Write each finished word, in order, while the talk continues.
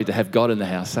To have God in the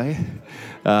house, eh?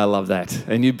 I love that.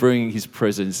 And you bring his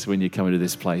presence when you come into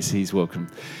this place. He's welcome.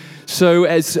 So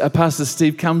as Pastor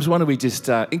Steve comes, why don't we just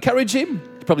encourage him?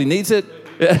 He probably needs it.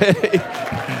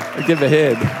 Give him a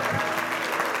hand.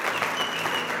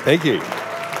 Thank you.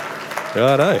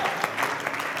 Righto.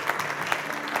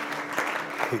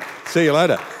 See you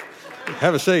later.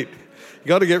 Have a seat. You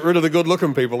got to get rid of the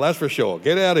good-looking people, that's for sure.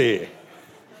 Get out of here.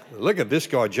 Look at this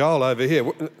guy, Joel, over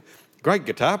here. Great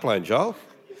guitar playing, Joel.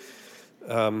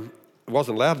 It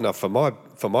wasn't loud enough for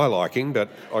my liking, but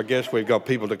I guess we've got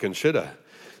people to consider.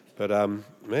 But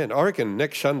man, I reckon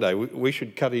next Sunday we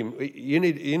should cut him. You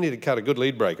need to cut a good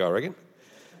lead break, I reckon.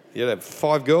 You'd have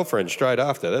 5 girlfriends straight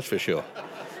after, that's for sure.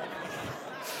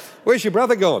 Where's your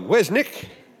brother gone? Where's Nick?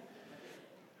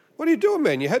 What are you doing,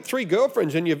 man? You had 3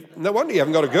 girlfriends and no wonder you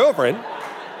haven't got a girlfriend.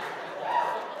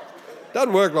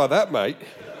 Doesn't work like that, mate.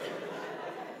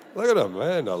 Look at him,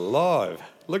 man, alive.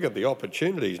 Look at the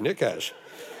opportunities Nick has.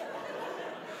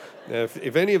 Now,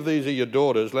 if any of these are your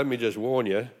daughters, let me just warn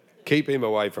you, keep him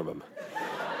away from them.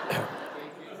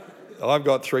 I've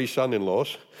got 3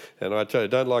 son-in-laws, and I tell you,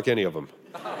 don't like any of them.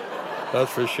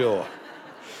 That's for sure.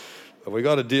 We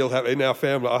got a deal in our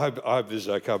family. I hope this is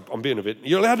okay. I'm being a bit...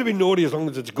 You're allowed to be naughty as long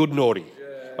as it's good naughty.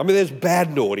 I mean, there's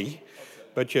bad naughty,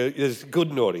 but there's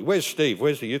good naughty. Where's Steve?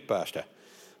 Where's the youth pastor?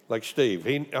 Like Steve,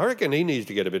 I reckon he needs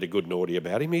to get a bit of good naughty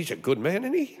about him. He's a good man,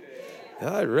 isn't he?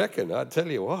 I reckon. I tell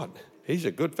you what, he's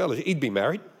a good fella. He'd be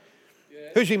married.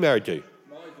 Who's he married to?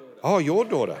 My daughter. Oh, your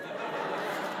daughter.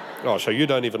 Oh, so you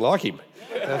don't even like him.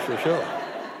 That's for sure.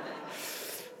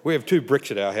 We have 2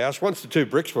 bricks at our house. Once the 2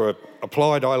 bricks were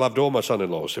applied, I loved all my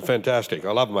son-in-laws. They're fantastic.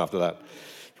 I love them after that.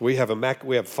 We have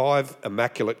 5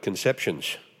 immaculate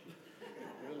conceptions.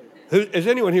 Is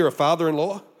anyone here a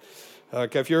father-in-law?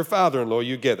 Okay, if you're a father-in-law,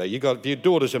 you get that. If your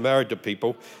daughters are married to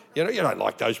people, you don't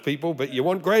like those people, but you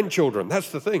want grandchildren.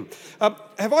 That's the thing.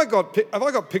 Have I got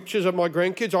pictures of my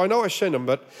grandkids? I know I sent them,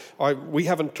 but we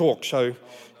haven't talked, so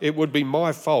it would be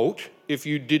my fault if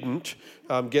you didn't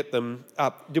get them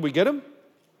up. Did we get them?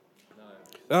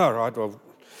 No. All right. Well,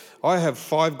 I have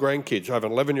 5 grandkids. I have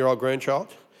an 11-year-old grandchild.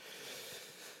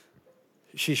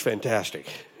 She's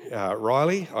fantastic.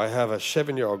 Riley, I have a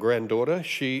 7-year-old granddaughter.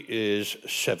 She is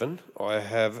 7. I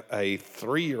have a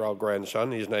 3-year-old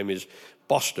grandson. His name is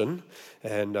Boston.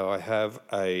 And I have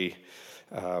a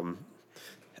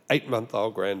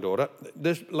 8-month-old granddaughter.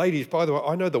 Ladies, by the way,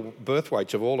 I know the birth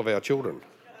weights of all of our children.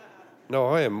 No,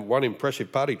 I am one impressive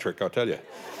party trick, I tell you.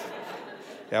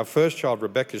 Our first child,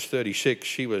 Rebecca's 36.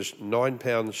 She was 9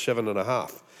 pounds,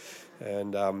 7.5.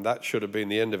 And that should have been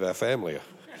the end of our family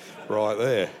right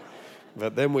there.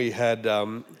 But then we had,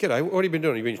 g'day, what have you been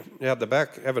doing? You've been out the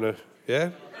back having yeah?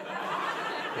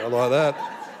 I like that.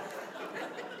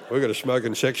 We've got a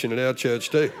smoking section in our church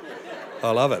too.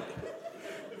 I love it.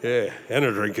 Yeah, and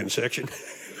a drinking section.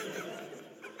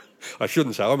 I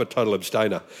shouldn't say, I'm a total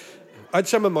abstainer. I had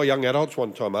some of my young adults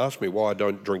one time ask me why I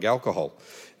don't drink alcohol.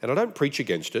 And I don't preach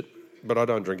against it, but I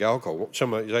don't drink alcohol.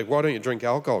 Someone say, why don't you drink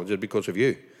alcohol? Is it because of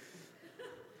you?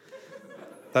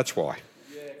 That's why.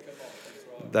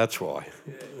 That's why.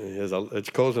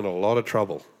 It's causing a lot of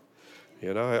trouble.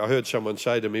 I heard someone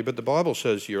say to me, but the Bible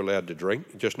says you're allowed to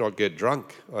drink, just not get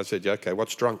drunk. I said, yeah, okay,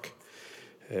 what's drunk?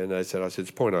 And I said, it's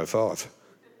 0.05.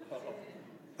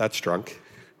 That's drunk.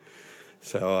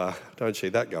 So don't see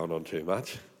that going on too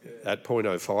much. At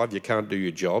 0.05, you can't do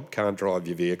your job, can't drive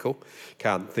your vehicle,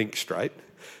 can't think straight.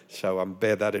 So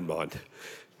bear that in mind.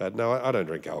 But no, I don't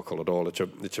drink alcohol at all.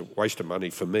 It's a waste of money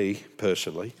for me,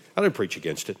 personally. I don't preach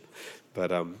against it.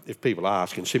 But if people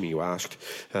ask, and Simmy, you asked,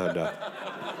 and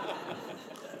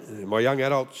my young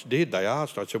adults did. They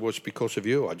asked. I said, well, it's because of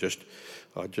you. I just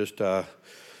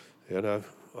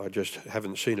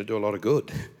haven't seen it do a lot of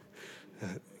good.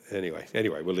 Anyway,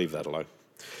 we'll leave that alone.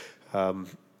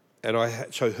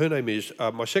 So her name is,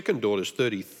 my second daughter's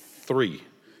 33.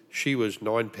 She was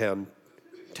 9 pound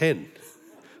 10.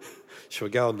 So we're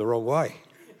going the wrong way.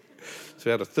 So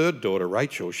I had a third daughter,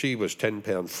 Rachel. She was 10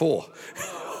 pound 4.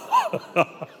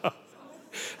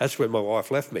 That's when my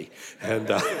wife left me. And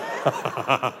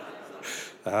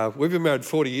we've been married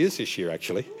 40 years this year,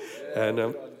 actually.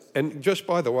 And just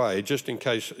by the way, just in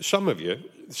case some of you,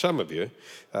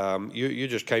 you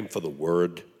just came for the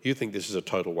word. You think this is a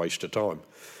total waste of time.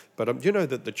 But do you know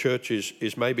that the church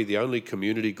is maybe the only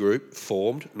community group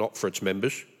formed, not for its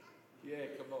members? Yeah,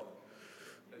 come on.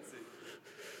 That's it.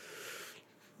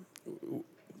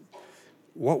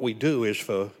 What we do is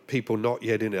for people not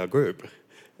yet in our group.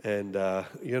 And,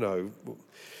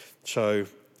 so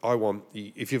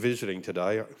if you're visiting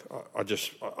today,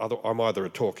 I'm either a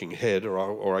talking head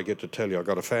or I get to tell you I've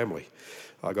got a family.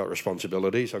 I've got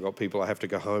responsibilities. I've got people I have to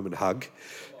go home and hug.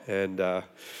 And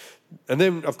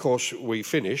then, of course, we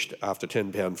finished after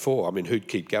 £10.4. I mean, who'd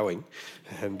keep going?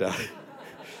 And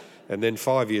then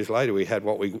 5 years later, we had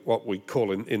what we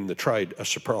call in the trade a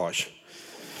surprise.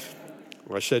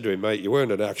 I said to him, mate, you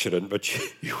weren't an accident, but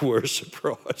you were a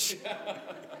surprise.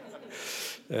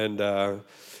 And now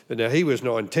he was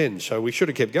 9-10, so we should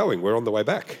have kept going. We're on the way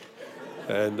back.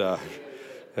 And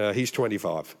he's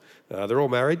 25. They're all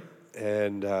married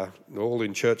and they're all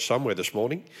in church somewhere this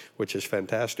morning, which is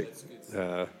fantastic.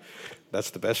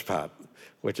 That's the best part,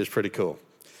 which is pretty cool.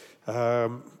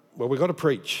 Well, we've got to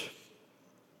preach.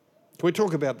 Can we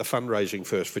talk about the fundraising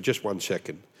first for just 1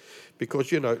 second?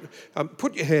 Because,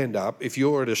 put your hand up if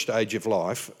you're at a stage of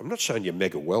life. I'm not saying you're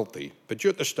mega wealthy, but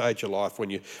you're at the stage of life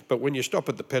when you stop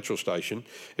at the petrol station,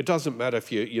 it doesn't matter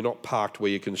if you're not parked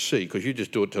where you can see, because you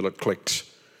just do it till it clicks.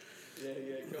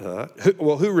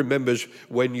 Who remembers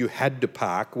when you had to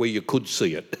park where you could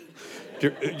see it?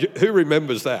 Who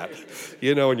remembers that?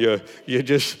 And you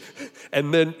just,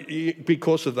 and then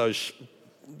because of those,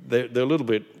 they're a little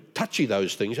bit touchy,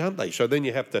 those things, aren't they? So then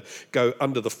you have to go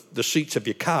under the seats of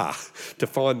your car to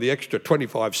find the extra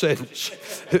 25 cents.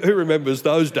 Who remembers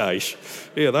those days?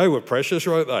 Yeah, they were precious,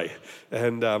 weren't they?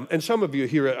 And some of you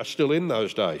here are still in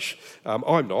those days.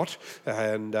 I'm not,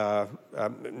 and not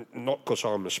because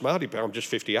I'm a smarty, but I'm just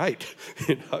 58.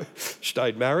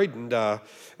 Stayed married, and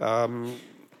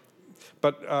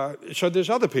so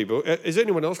there's other people. Is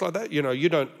anyone else like that? You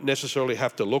don't necessarily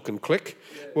have to look and click.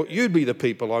 Well, you'd be the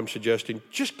people I'm suggesting.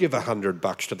 Just give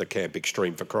 $100 to the Camp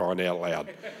Extreme, for crying out loud.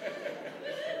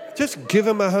 Just give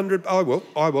them 100. I will.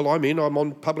 I'm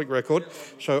on public record.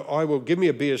 So I will. Give me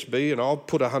a BSB and I'll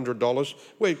put $100.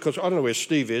 Well, because I don't know where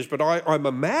Steve is, but I'm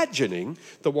imagining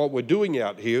that what we're doing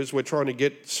out here is we're trying to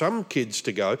get some kids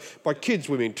to go. By kids,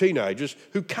 we mean teenagers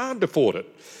who can't afford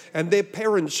it. And their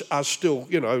parents are still,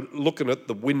 looking at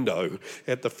the window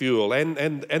at the fuel and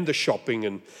the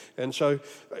shopping. And so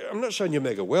I'm not saying you're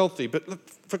mega wealthy, but look,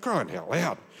 for crying out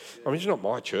loud. I mean, it's not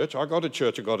my church. I got a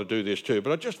church, I've got to do this too.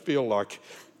 But I just feel like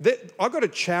I got a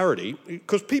charity,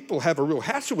 because people have a real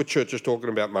hassle with churches talking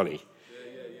about money.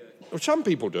 Well, some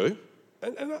people do.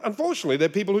 And unfortunately, they're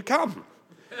people who come.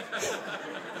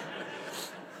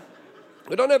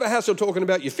 They don't have a hassle talking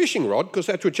about your fishing rod, because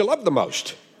that's what you love the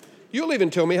most. You'll even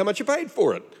tell me how much you paid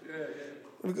for it.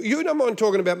 You don't mind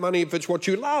talking about money if it's what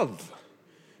you love.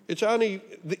 It's only...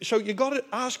 So you've got to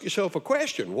ask yourself a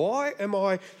question. Why am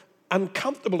I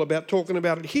uncomfortable about talking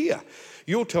about it here?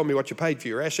 You'll tell me what you paid for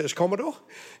your SS Commodore.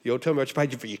 You'll tell me what you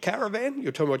paid for your caravan.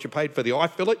 You'll tell me what you paid for the eye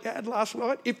fillet you had last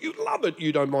night. If you love it,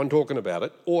 you don't mind talking about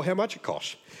it, or how much it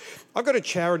costs. I've got a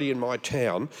charity in my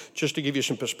town, just to give you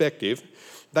some perspective.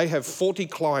 They have 40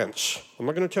 clients. I'm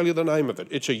not going to tell you the name of it.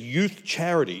 It's a youth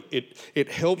charity.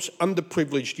 It helps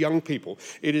underprivileged young people.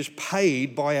 It is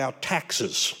paid by our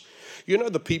taxes.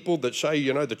 The people that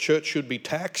say, the church should be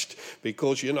taxed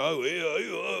because,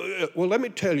 well, let me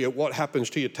tell you what happens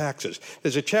to your taxes.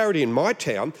 There's a charity in my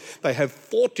town. They have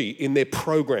 40 in their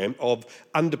program of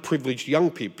underprivileged young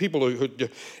people,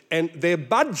 and their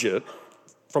budget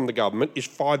from the government is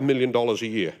 $5 million a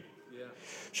year. Yeah.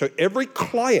 So every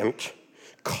client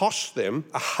costs them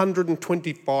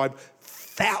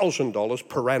 $125,000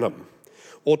 per annum,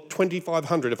 or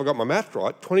 $2,500, if I got my math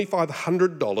right,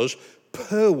 $2,500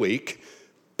 per week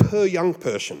per young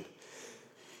person.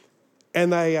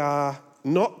 And they are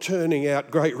not turning out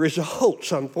great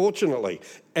results, unfortunately.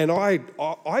 And I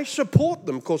support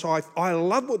them because I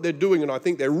love what they're doing and I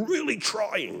think they're really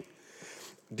trying.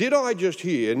 Did I just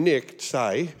hear Nick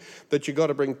say that you've got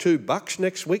to bring $2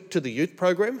 next week to the youth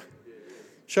program?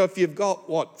 So if you've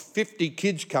got, 50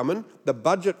 kids coming, the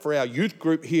budget for our youth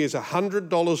group here is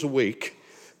 $100 a week,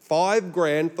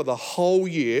 $5,000 for the whole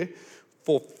year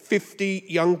for 50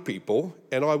 young people.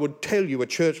 And I would tell you a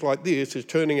church like this is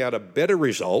turning out a better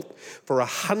result for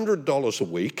 $100 a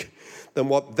week than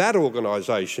what that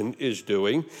organisation is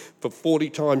doing for 40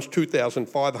 times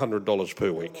 $2,500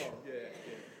 per week.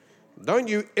 Don't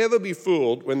you ever be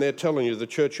fooled when they're telling you the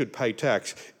church should pay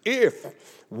tax. If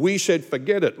we said,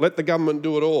 forget it, let the government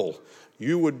do it all,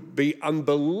 you would be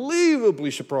unbelievably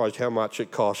surprised how much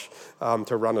it costs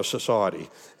to run a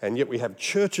society. And yet we have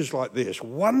churches like this,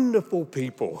 wonderful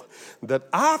people, that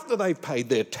after they've paid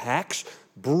their tax,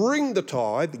 bring the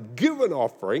tithe, give an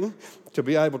offering to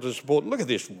be able to support. Look at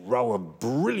this row of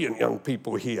brilliant young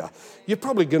people here. You're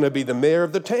probably going to be the mayor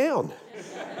of the town.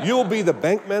 You'll be the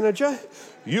bank manager.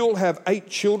 You'll have 8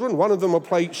 children. One of them will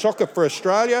play soccer for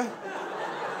Australia.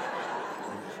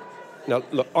 Now,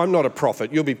 look, I'm not a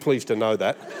prophet. You'll be pleased to know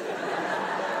that.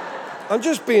 I'm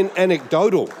just being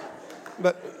anecdotal.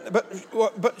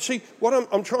 But see, what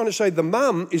I'm trying to say, the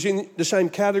mum is in the same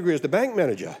category as the bank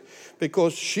manager,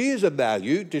 because she is a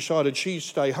value, decided she'd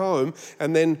stay home,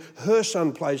 and then her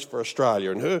son plays for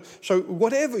Australia. So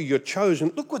whatever you're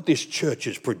chosen, look what this church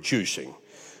is producing.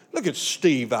 Look at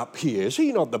Steve up here. Is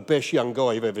he not the best young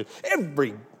guy you've ever...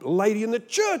 Every lady in the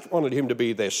church wanted him to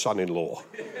be their son-in-law.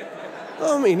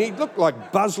 I mean, he looked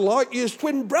like Buzz Lightyear's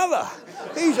twin brother.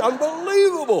 He's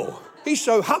unbelievable. He's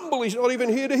so humble, he's not even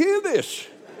here to hear this.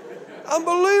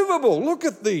 Unbelievable. Look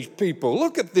at these people.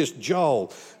 Look at this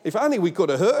Joel. If only we could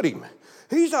have heard him.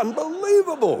 He's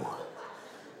unbelievable.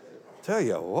 Tell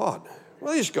you what.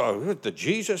 Well, this guy with the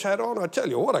Jesus hat on, I tell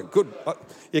you, what a good...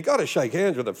 You got to shake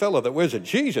hands with a fella that wears a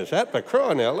Jesus hat, for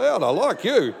crying out loud. I like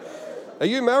you. Are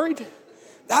you married?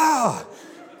 Ah,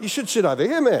 you should sit over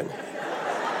here, man.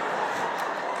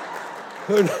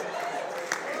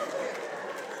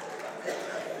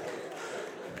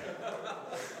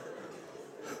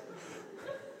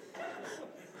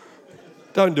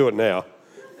 Don't do it now.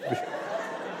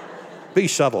 Be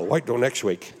subtle. Wait till next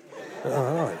week.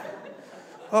 All right.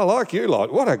 I like you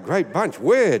lot. What a great bunch.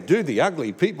 Where do the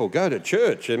ugly people go to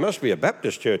church? There must be a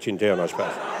Baptist church in town, I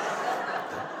suppose.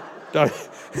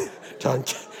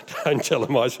 Don't tell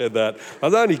them I said that. I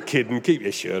was only kidding. Keep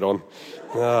your shirt on.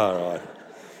 All right.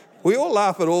 We all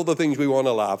laugh at all the things we want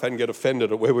to laugh and get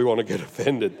offended at where we want to get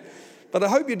offended. But I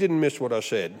hope you didn't miss what I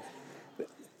said.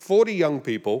 40 young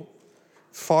people,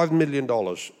 $5 million.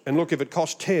 And look, if it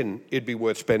cost 10, it'd be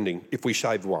worth spending if we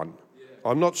saved one.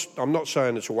 I'm not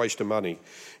saying it's a waste of money.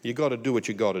 You got to do what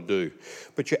you got to do.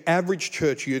 But your average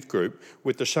church youth group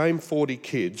with the same 40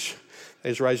 kids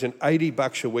is raising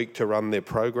 $80 a week to run their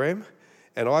program.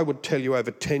 And I would tell you over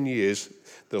 10 years,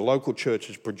 the local church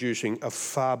is producing a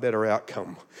far better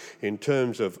outcome in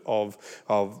terms of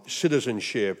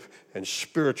citizenship and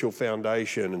spiritual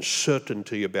foundation and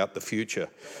certainty about the future.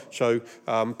 So,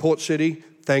 Port City,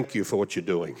 thank you for what you're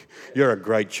doing. You're a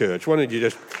great church. Why don't you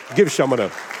just give someone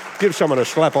a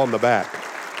slap on the back?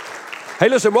 Hey,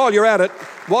 listen, while you're at it,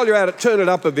 turn it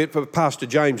up a bit for Pastor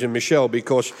James and Michelle,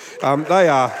 because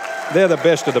they're the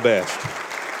best of the best.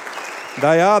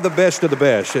 They are the best of the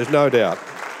best, there's no doubt.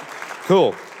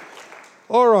 Cool.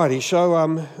 All righty, so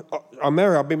I'm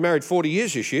married. I've been married 40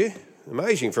 years this year.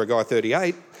 Amazing for a guy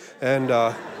 38. And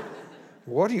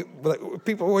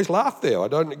people always laugh there. I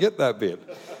don't get that bit.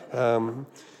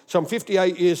 So I'm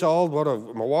 58 years old.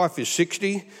 My wife is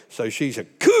 60, so she's a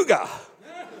cougar.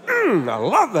 I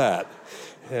love that.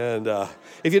 And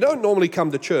if you don't normally come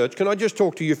to church, can I just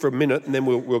talk to you for a minute, and then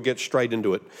we'll get straight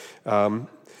into it.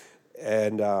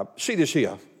 See this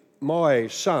here. My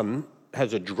son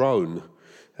has a drone.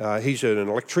 He's an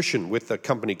electrician with a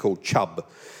company called Chubb.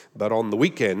 But on the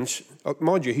weekends,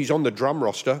 mind you, he's on the drum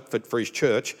roster for his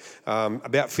church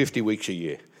about 50 weeks a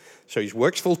year. So he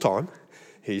works full-time.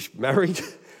 He's married.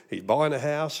 He's buying a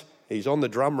house. He's on the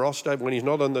drum roster. When he's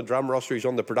not on the drum roster, he's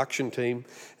on the production team.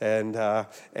 And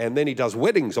then he does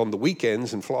weddings on the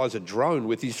weekends and flies a drone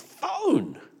with his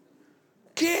phone.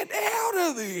 Get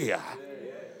out of here.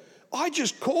 I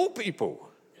just call people.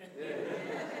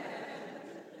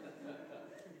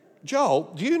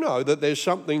 Joel, do you know that there's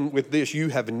something with this you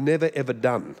have never, ever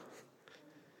done?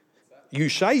 You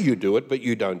say you do it, but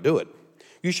you don't do it.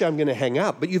 You say, I'm going to hang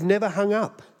up, but you've never hung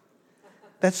up.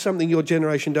 That's something your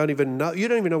generation don't even know. You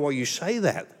don't even know why you say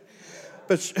that.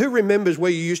 But who remembers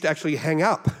where you used to actually hang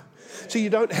up? So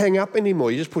you don't hang up anymore.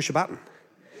 You just push a button.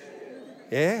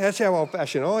 Yeah, that's how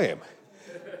old-fashioned I am.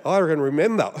 I can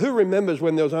remember. Who remembers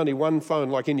when there was only one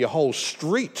phone, like in your whole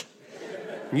street?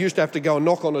 You used to have to go and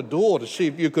knock on a door to see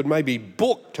if you could maybe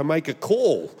book to make a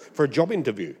call for a job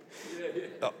interview.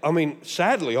 I mean,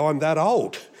 sadly, I'm that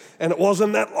old, and it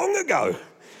wasn't that long ago.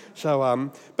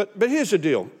 So, but here's the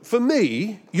deal. For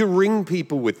me, you ring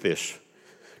people with this.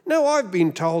 Now, I've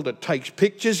been told it takes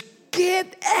pictures.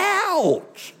 Get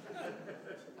out!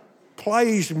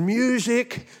 Plays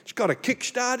music. It's got a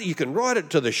Kickstarter. You can write it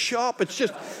to the shop. It's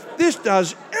just, this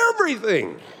does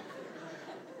everything.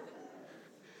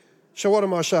 So what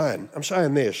am I saying? I'm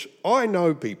saying this. I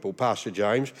know people, Pastor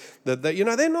James, that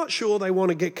they're not sure they want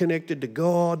to get connected to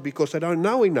God because they don't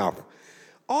know enough.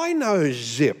 I know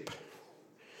zip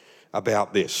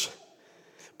about this.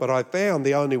 But I found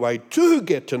the only way to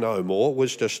get to know more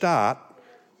was to start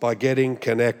by getting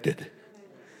connected.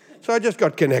 So I just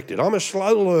got connected. I'm a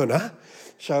slow learner.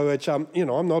 So it's, I'm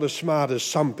not as smart as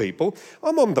some people.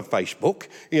 I'm on the Facebook,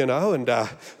 and,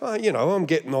 I'm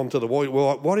getting onto the,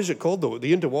 what is it called?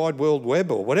 The interwide world web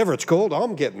or whatever it's called.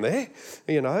 I'm getting there,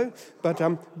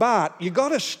 But you got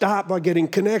to start by getting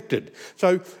connected.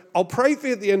 So I'll pray for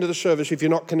you at the end of the service if you're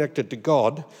not connected to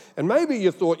God. And maybe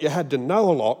you thought you had to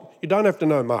know a lot. You don't have to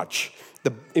know much.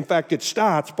 In fact, it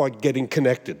starts by getting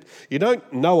connected. You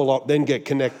don't know a lot, then get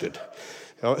connected.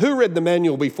 Who read the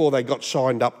manual before they got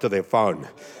signed up to their phone?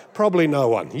 Probably no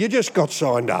one. You just got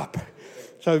signed up.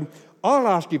 So I'll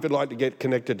ask you if you'd like to get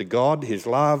connected to God, His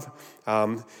love.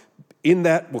 In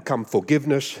that will come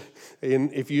forgiveness.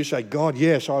 And if you say, God,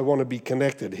 yes, I want to be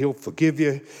connected, He'll forgive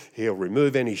you. He'll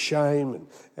remove any shame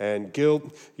and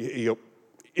guilt.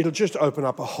 It'll just open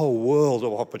up a whole world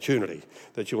of opportunity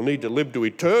that you'll need to live to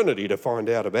eternity to find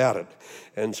out about it.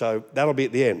 And so that'll be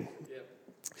at the end.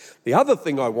 The other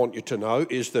thing I want you to know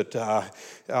is that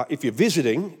if you're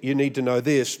visiting, you need to know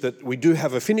this, that we do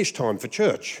have a finish time for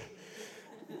church.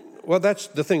 Well, that's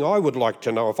the thing I would like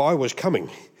to know if I was coming.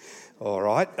 All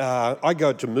right. I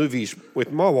go to movies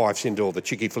with my wife's into all the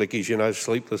chicky flickies,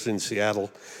 Sleepless in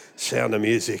Seattle, Sound of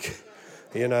Music,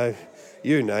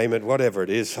 you name it, whatever it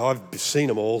is. I've seen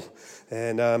them all.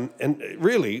 And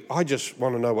really, I just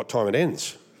want to know what time it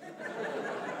ends.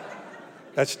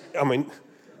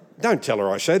 Don't tell her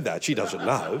I said that. She doesn't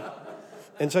know.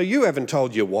 And so you haven't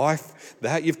told your wife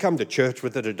that. You've come to church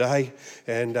with her today,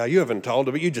 and you haven't told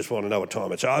her, but you just want to know what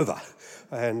time it's over.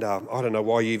 And I don't know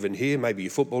why you're even here. Maybe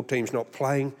your football team's not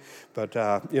playing, but,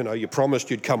 you promised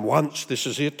you'd come once. This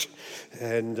is it.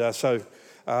 And so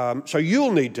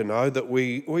you'll need to know that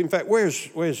in fact, where's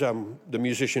the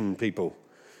musician people?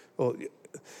 Well,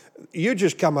 you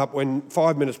just come up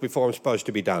 5 minutes before I'm supposed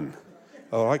to be done.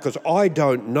 All right, because I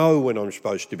don't know when I'm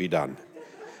supposed to be done.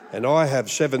 And I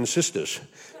have 7 sisters,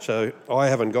 so I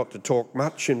haven't got to talk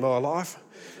much in my life.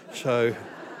 So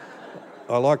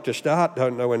I like to start,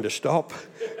 don't know when to stop.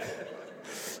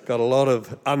 Got a lot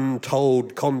of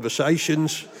untold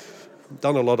conversations,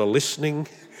 done a lot of listening.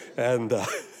 And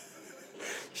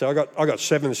so I got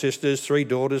 7 sisters, 3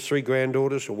 daughters, 3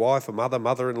 granddaughters, a wife, a mother,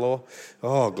 mother-in-law.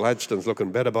 Oh, Gladstone's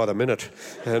looking better by the minute.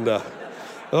 And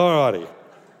all righty.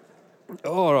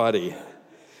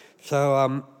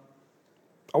 So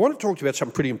I want to talk to you about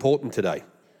something pretty important today.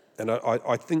 And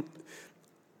I think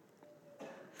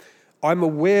I'm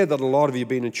aware that a lot of you have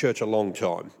been in church a long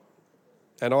time.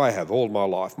 And I have all my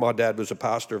life. My dad was a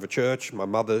pastor of a church. My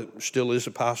mother still is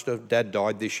a pastor. Dad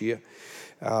died this year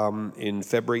in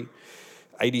February,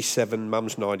 87,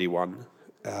 Mum's 91.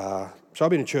 So I've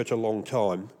been in church a long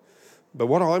time. But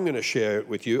what I'm going to share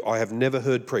with you, I have never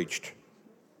heard preached.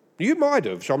 You might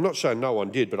have, so I'm not saying no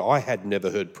one did, but I had never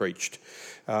heard preached.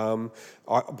 But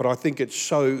I think it's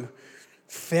so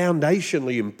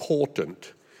foundationally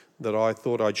important that I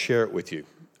thought I'd share it with you.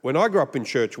 When I grew up in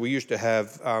church, we used to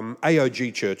have,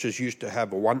 AOG churches used to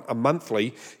have a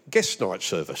monthly guest night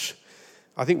service.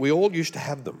 I think we all used to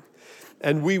have them.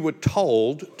 And we were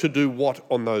told to do what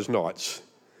on those nights?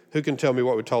 Who can tell me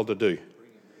what we're told to do?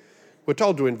 We're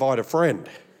told to invite a friend.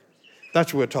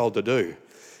 That's what we're told to do.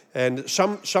 And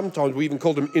sometimes we even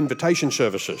called them invitation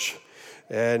services.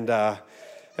 And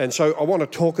so I want to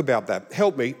talk about that.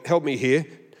 Help me here.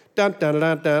 Dun, dun,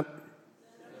 dun, dun.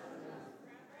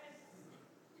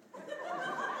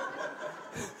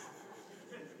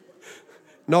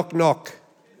 Knock, knock.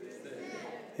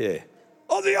 Yeah.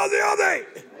 Aussie.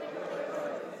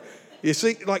 You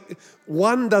see, like,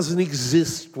 one doesn't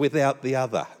exist without the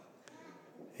other.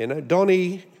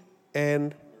 Donnie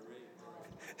and...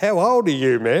 How old are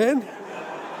you, man?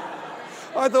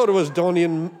 I thought it was Donnie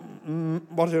and,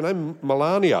 what's her name,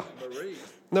 Melania. Marie.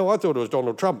 No, I thought it was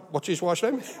Donald Trump. What's his wife's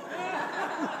name?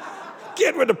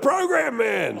 Get with the program,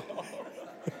 man.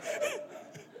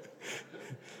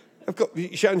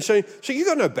 So you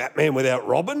got no Batman without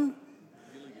Robin?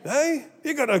 Hey?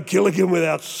 You got no Gilligan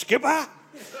without Skipper?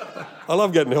 I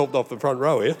love getting helped off the front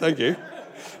row here, thank you.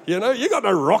 You got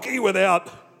no Rocky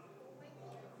without...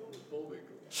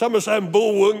 Some are saying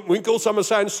Bullwinkle, some are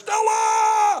saying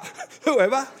Stella!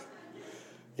 Whoever.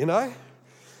 You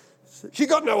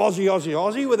got no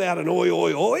Aussie without an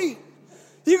oi.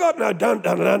 You got no dun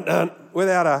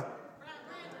without a...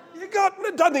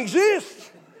 It doesn't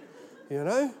exist.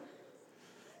 You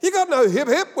got no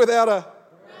hip without a...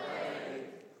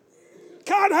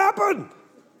 Can't happen.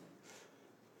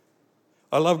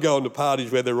 I love going to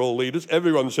parties where they're all leaders.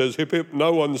 Everyone says hip hip,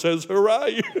 no one says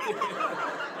hooray.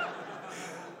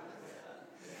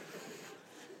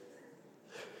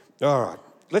 All right.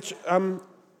 Let's.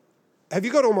 Have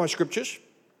you got all my scriptures?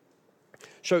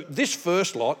 So this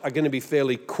first lot are going to be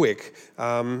fairly quick.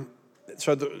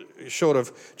 So sort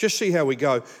of, just see how we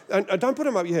go. And don't put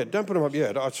them up yet. Don't put them up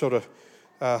yet. I sort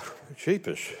of,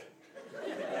 sheepish.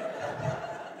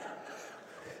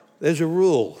 There's a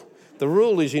rule. The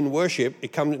rule is in worship,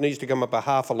 it needs to come up a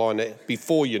half a line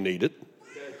before you need it.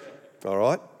 All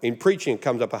right? In preaching, it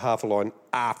comes up a half a line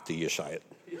after you say it.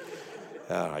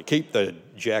 All right, keep the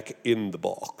jack in the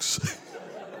box.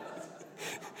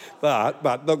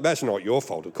 But look, that's not your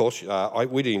fault, of course.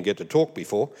 We didn't get to talk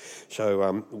before,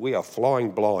 so we are flying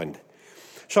blind.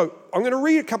 So I'm going to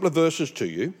read a couple of verses to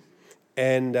you,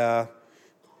 and I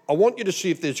want you to see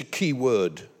if there's a key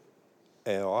word.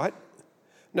 All right?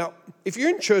 Now, if you're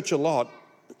in church a lot,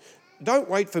 don't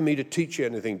wait for me to teach you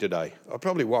anything today. I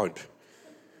probably won't.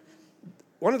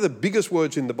 One of the biggest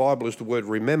words in the Bible is the word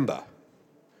remember.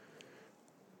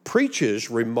 Preachers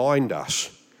remind us,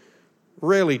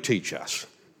 rarely teach us.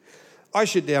 I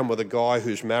sit down with a guy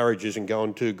whose marriage isn't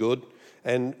going too good,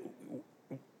 and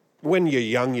when you're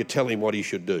young, you tell him what he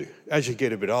should do. As you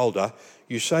get a bit older,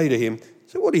 you say to him,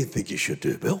 so what do you think you should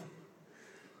do, Bill?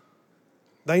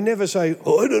 They never say, I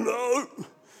don't know.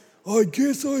 I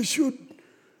guess I should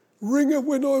ring her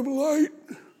when I'm late.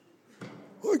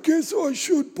 I guess I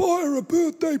should buy her a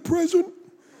birthday present.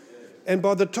 And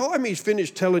by the time he's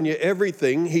finished telling you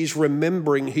everything he's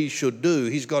remembering he should do,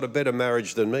 he's got a better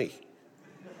marriage than me.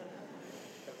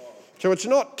 So it's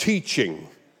not teaching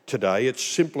today, it's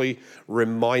simply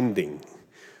reminding.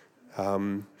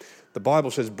 The Bible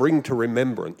says, bring to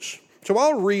remembrance. So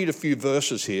I'll read a few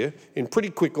verses here in pretty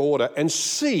quick order and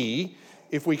see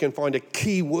if we can find a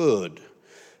key word,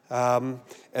 and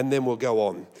then we'll go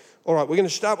on. All right, we're going to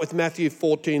start with Matthew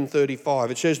 14:35.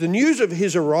 It says, the news of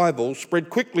his arrival spread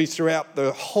quickly throughout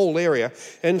the whole area,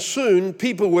 and soon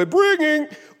people were bringing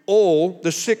all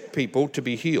the sick people to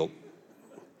be healed.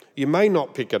 You may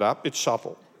not pick it up, it's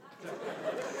subtle.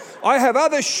 I have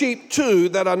other sheep too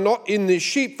that are not in this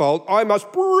sheepfold. I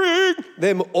must bring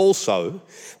them also.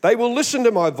 They will listen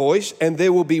to my voice, and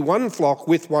there will be one flock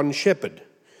with one shepherd.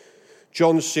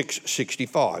 John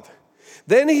 6:65.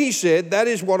 Then he said, that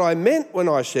is what I meant when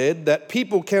I said that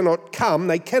people cannot come,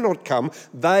 they cannot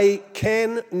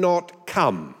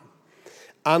come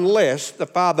unless the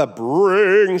Father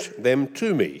brings them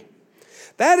to me.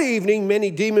 That evening,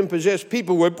 many demon-possessed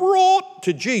people were brought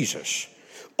to Jesus.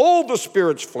 All the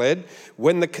spirits fled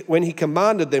when he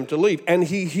commanded them to leave, and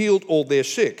he healed all their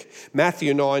sick.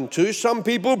 Matthew 9:2, some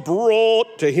people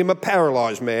brought to him a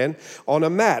paralyzed man on a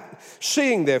mat.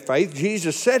 Seeing their faith,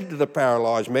 Jesus said to the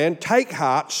paralyzed man, take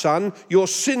heart, son, your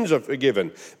sins are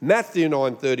forgiven. Matthew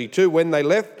 9:32, when they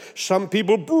left, some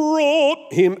people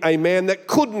brought him a man that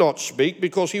could not speak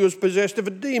because he was possessed of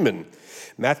a demon.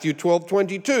 Matthew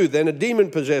 12:22, then a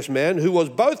demon-possessed man who was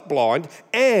both blind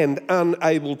and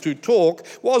unable to talk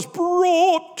was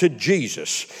brought to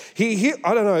Jesus.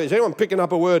 I don't know, is anyone picking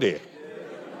up a word here?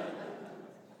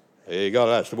 There you go,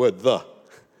 that's the word, the.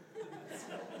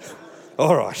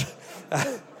 All right.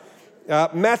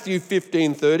 Matthew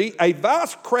 15:30, a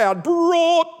vast crowd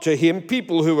brought to him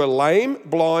people who were lame,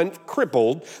 blind,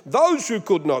 crippled, those who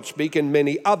could not speak, and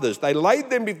many others. They laid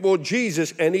them before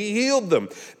Jesus, and he healed them.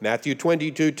 Matthew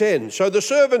 22:10, so the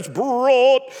servants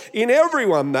brought in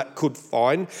everyone that could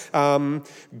find,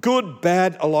 good,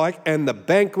 bad alike, and the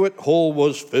banquet hall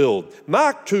was filled.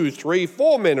 Mark 2:3,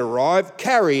 4 men arrived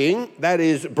carrying, that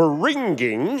is,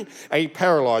 bringing, a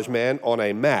paralyzed man on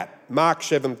a mat. Mark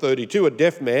 7:32, a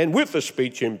deaf man with a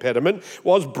speech impediment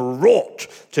was brought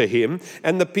to him,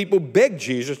 and the people begged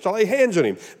Jesus to lay hands on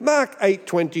him. Mark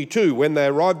 8:22, when they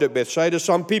arrived at Bethsaida,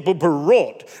 some people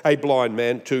brought a blind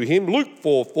man to him. Luke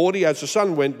 4:40, as the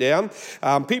sun went down,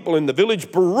 people in the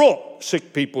village brought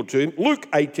sick people to him. Luke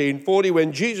 18:40,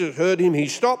 when Jesus heard him, he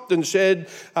stopped and said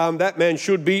that man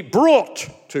should be brought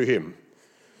to him.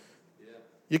 Yeah.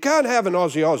 You can't have an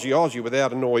Aussie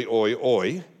without an oi, oi,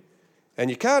 oi. And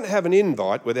you can't have an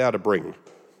invite without a bring.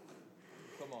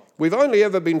 We've only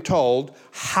ever been told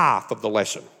half of the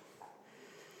lesson.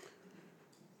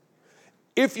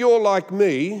 If you're like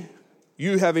me,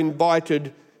 you have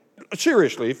invited,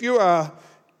 seriously, if you are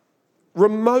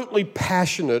remotely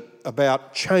passionate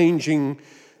about changing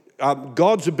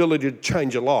God's ability to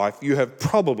change a life, you have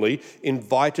probably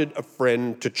invited a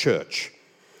friend to church.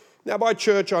 Now, by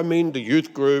church, I mean the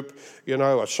youth group,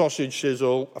 a sausage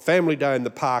sizzle, a family day in the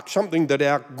park, something that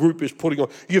our group is putting on.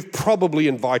 You've probably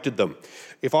invited them.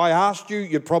 If I asked you,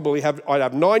 I'd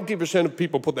have 90% of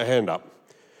people put their hand up.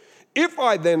 If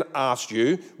I then asked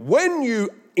you, when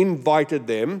you invited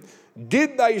them,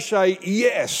 did they say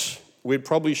yes? We'd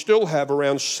probably still have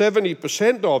around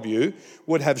 70% of you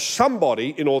would have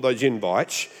somebody in all those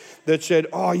invites that said,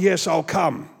 oh, yes, I'll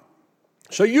come.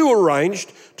 So you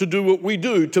arranged to do what we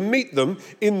do, to meet them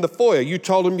in the foyer. You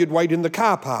told them you'd wait in the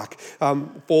car park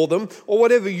for them, or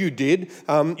whatever you did.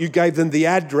 You gave them the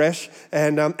address,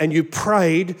 and you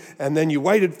prayed, and then you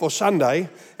waited for Sunday.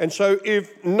 And so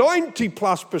if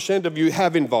 90+% of you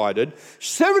have invited,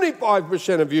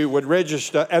 75% of you would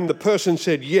register, and the person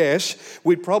said yes,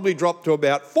 we'd probably drop to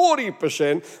about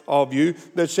 40% of you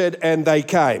that said, and they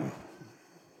came.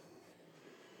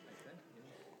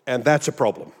 And that's a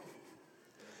problem.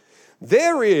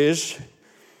 There is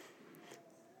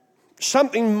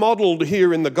something modeled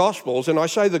here in the Gospels, and I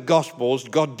say the Gospels,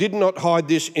 God did not hide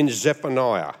this in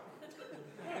Zephaniah.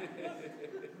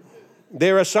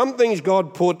 There are some things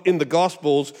God put in the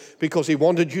Gospels because he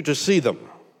wanted you to see them.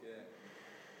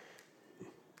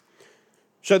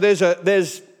 So there's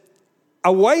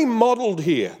a way modeled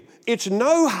here. It's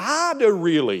no harder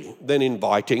really than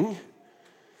inviting.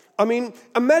 I mean,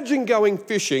 imagine going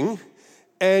fishing.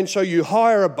 And so you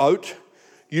hire a boat,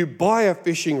 you buy a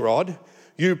fishing rod,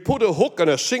 you put a hook and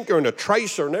a sinker and a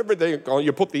tracer and everything,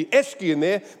 you put the esky in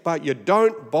there, but you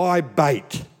don't buy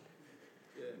bait.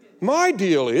 My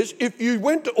deal is, if you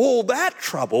went to all that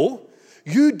trouble,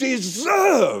 you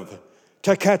deserve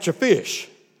to catch a fish.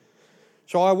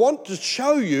 So I want to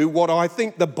show you what I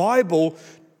think the Bible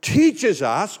teaches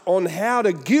us on how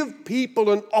to give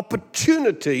people an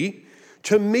opportunity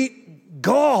to meet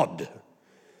God.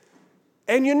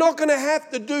 And you're not going to have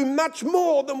to do much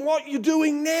more than what you're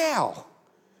doing now.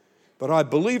 But I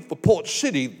believe for Port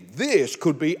City, this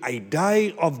could be a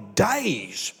day of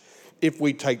days if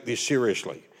we take this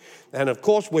seriously. And of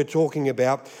course, we're talking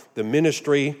about the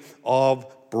ministry of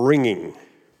bringing.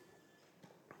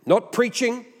 Not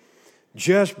preaching,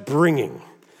 just bringing.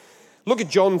 Look at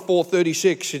John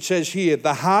 4:36. It says here,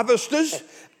 the harvesters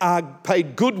are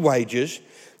paid good wages,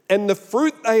 and the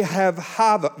fruit they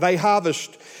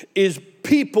harvest is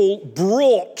people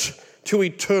brought to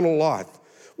eternal life.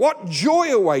 What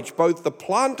joy awaits both the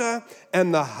planter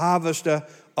and the harvester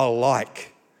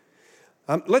alike.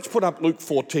 Let's put up Luke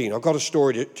 14. I've got a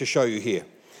story to show you here.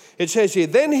 It says here,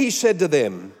 then he said to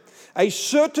them, a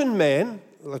certain man,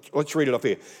 let's read it off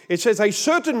here. It says, a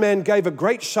certain man gave a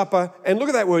great supper, and look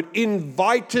at that word,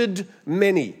 invited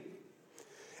many,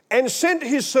 and sent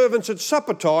his servants at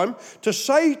supper time to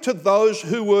say to those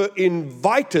who were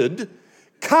invited,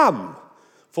 come,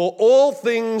 for all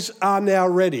things are now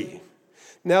ready.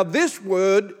 Now this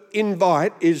word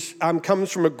invite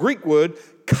comes from a Greek word,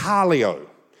 kaleo.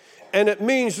 And it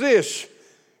means this,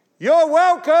 you're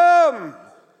welcome.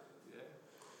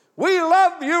 We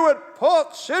love you at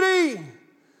Port City.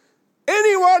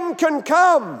 Anyone can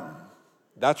come.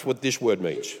 That's what this word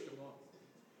means.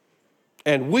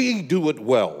 And we do it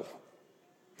well.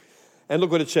 And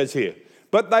look what it says here.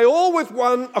 But they all with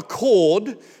one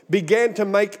accord began to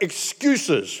make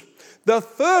excuses. The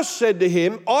first said to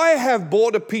him, I have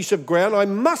bought a piece of ground. I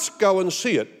must go and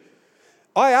see it.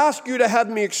 I ask you to have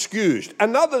me excused.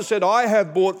 Another said, I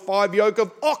have bought 5 yoke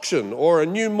of oxen or a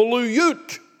new Maloo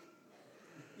ute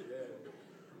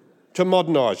to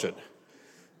modernise it.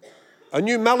 A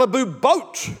new Malibu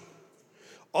boat.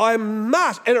 I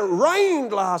must. And it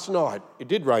rained last night. It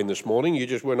did rain this morning. You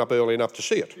just weren't up early enough to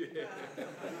see it.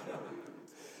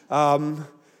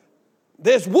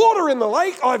 There's water in the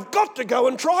lake. I've got to go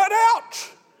and try it out.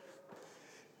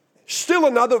 Still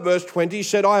another, verse 20,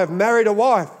 said, I have married a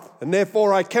wife, and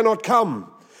therefore I cannot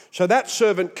come. So that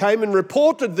servant came and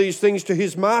reported these things to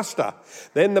his master.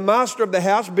 Then the master of the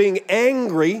house, being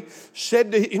angry,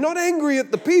 said to him, he's not angry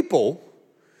at the people,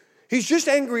 he's just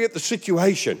angry at the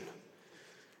situation.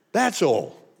 That's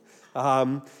all.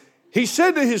 He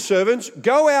said to his servants,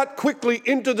 go out quickly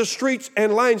into the streets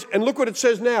and lanes. And look what it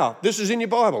says now. This is in your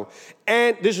Bible.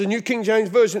 And this is a New King James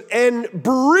Version. And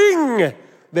bring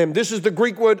them. This is the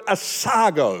Greek word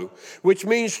asago, which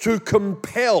means to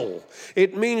compel.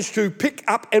 It means to pick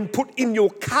up and put in your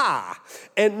car.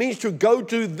 And means to go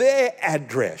to their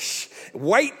address.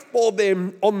 Wait for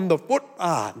them on the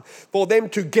footpath. For them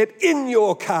to get in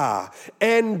your car.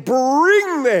 And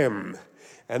bring them.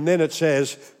 And then it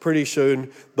says, pretty soon,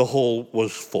 the hall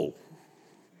was full.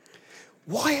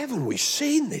 Why haven't we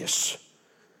seen this?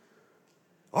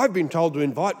 I've been told to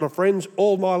invite my friends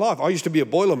all my life. I used to be a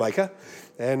boilermaker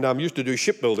and used to do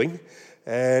shipbuilding.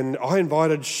 And I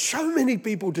invited so many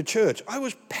people to church. I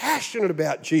was passionate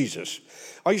about Jesus.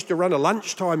 I used to run a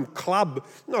lunchtime club,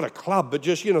 not a club, but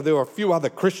just, there were a few other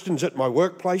Christians at my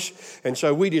workplace. And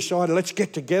so we decided, let's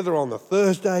get together on the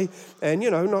Thursday and,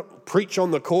 not preach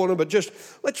on the corner, but just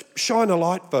let's shine a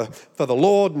light for the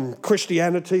Lord and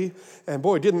Christianity. And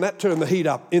boy, didn't that turn the heat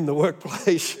up in the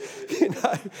workplace.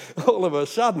 All of a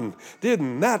sudden,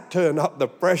 didn't that turn up the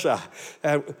pressure?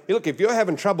 Look, if you're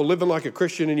having trouble living like a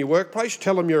Christian in your workplace,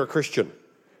 tell them you're a Christian.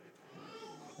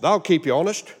 They'll keep you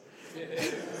honest.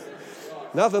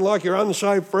 Nothing like your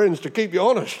unsaved friends to keep you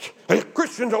honest. Are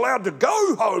Christians allowed to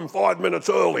go home 5 minutes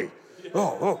early?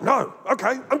 Oh, no.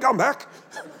 Okay, I'm coming back.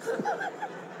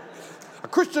 Are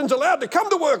Christians allowed to come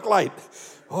to work late?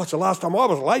 Oh, it's the last time I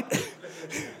was late.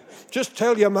 Just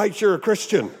tell your mates you're a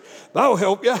Christian. They'll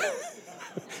help you.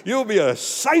 You'll be a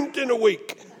saint in a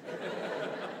week.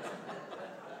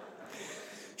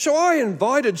 So I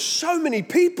invited so many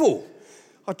people.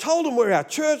 I told them where our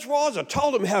church was. I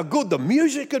told them how good the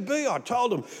music could be. I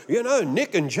told them,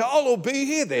 Nick and Joel will be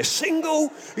here. They're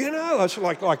single. It's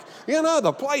like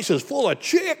the place is full of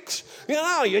chicks.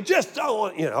 You just don't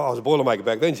want, I was a Boilermaker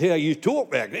back then. It's how you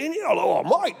talk back then. Oh,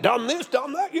 mate, done this,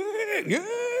 done that.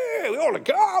 Yeah, we ought to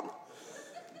come.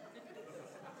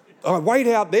 I wait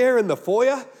out there in the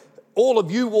foyer. All of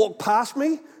you walk past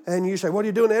me and you say, what are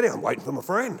you doing out here? I'm waiting for my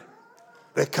friend.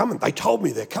 They're coming. They told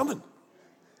me they're coming.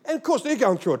 And, of course, they're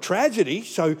going through a tragedy,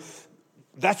 so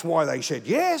that's why they said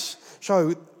yes.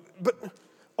 But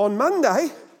on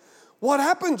Monday, what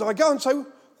happens? I go and say,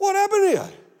 what happened here?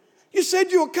 You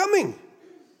said you were coming.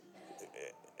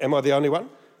 Am I the only one?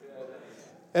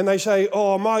 And they say,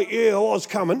 oh, mate, yeah, I was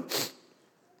coming.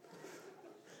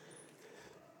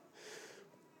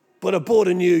 But I bought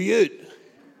a new ute.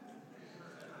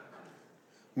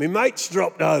 My mate's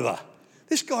dropped over.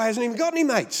 This guy hasn't even got any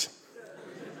mates.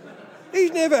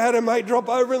 He's never had a mate drop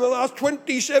over in the last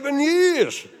 27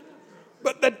 years.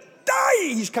 But the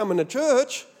day he's coming to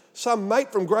church, some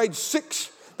mate from grade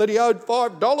 6 that he owed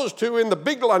 $5 to in the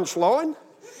big lunch line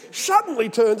suddenly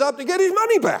turns up to get his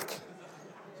money back.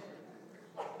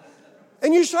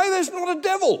 And you say there's not a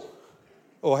devil.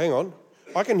 Oh, hang on,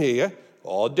 I can hear you.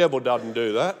 Oh, the devil doesn't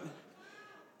do that.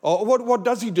 Oh, what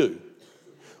does he do?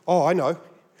 Oh, I know.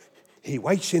 He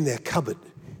waits in their cupboard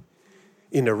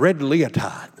in a red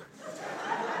leotard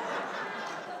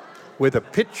with a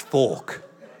pitchfork.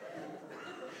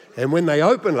 And when they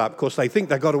open it up, of course, they think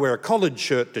they've got to wear a collared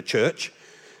shirt to church.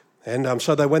 And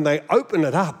so when they open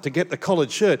it up to get the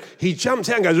collared shirt, he jumps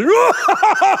out and goes,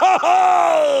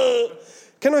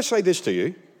 Can I say this to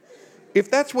you? If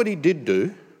that's what he did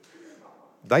do,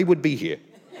 they would be here.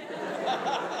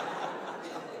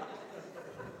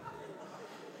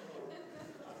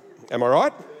 Am I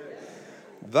right?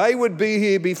 They would be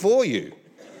here before you.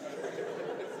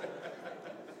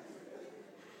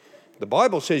 The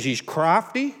Bible says he's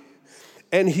crafty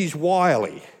and he's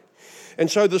wily. And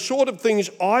so the sort of things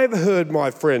I've heard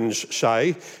my friends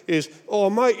say is, oh,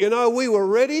 mate, we were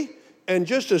ready, and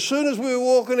just as soon as we were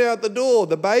walking out the door,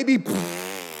 the baby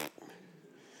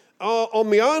on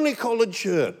my only collared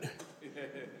shirt.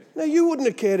 Now, you wouldn't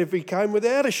have cared if he came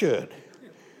without a shirt.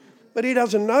 But he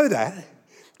doesn't know that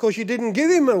because you didn't give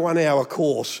him a 1-hour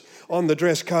course on the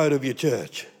dress code of your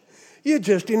church. You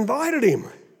just invited him.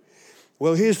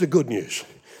 Well, here's the good news.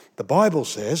 The Bible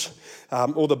says,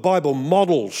 or the Bible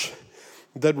models,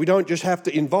 that we don't just have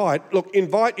to invite. Look,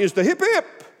 invite is the hip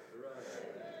hip.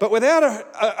 But without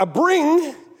a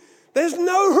bring, there's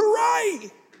no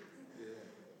hooray.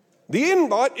 The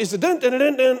invite is the dun dun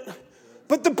dun dun,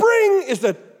 but the bring is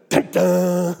the dun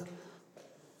dun.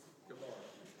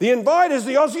 The invite is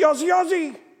the Aussie, Aussie,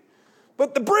 Aussie,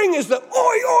 but the bring is the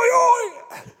oi, oi, oi.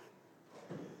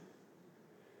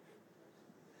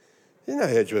 There's no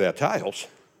heads without tails.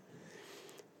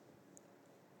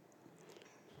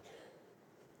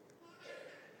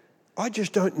 I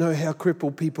just don't know how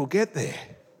crippled people get there.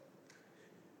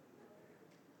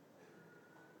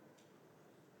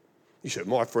 You said,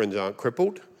 my friends aren't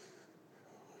crippled.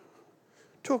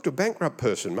 Talk to a bankrupt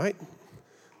person, mate.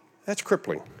 That's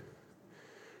crippling.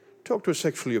 Talk to a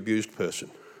sexually abused person.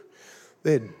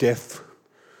 They're deaf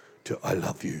to I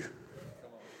love you.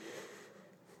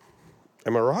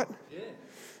 Am I right? Yeah.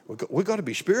 We've got to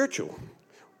be spiritual.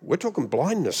 We're talking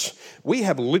blindness. We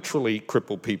have literally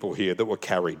crippled people here that were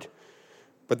carried.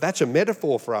 But that's a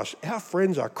metaphor for us. Our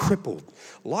friends are crippled.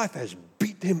 Life has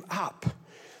beat them up.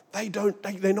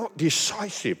 They're not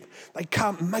decisive. They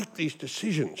can't make these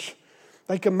decisions.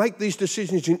 They can make these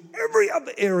decisions in every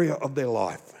other area of their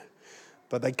life.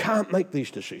 But they can't make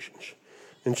these decisions.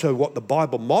 And so what the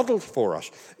Bible models for us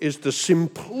is the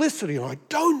simplicity, and I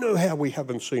don't know how we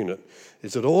haven't seen it,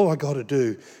 is that all I got to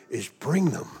do is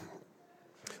bring them.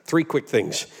 3 quick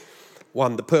things.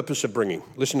 1, the purpose of bringing.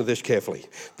 Listen to this carefully.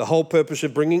 The whole purpose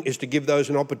of bringing is to give those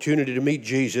an opportunity to meet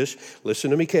Jesus,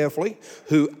 listen to me carefully,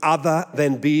 who other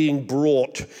than being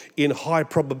brought in high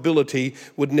probability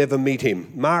would never meet him.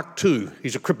 Mark 2,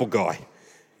 he's a crippled guy.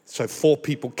 So 4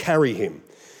 people carry him.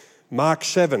 Mark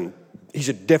 7, he's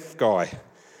a deaf guy.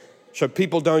 So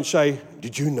people don't say,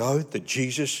 did you know that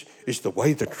Jesus is the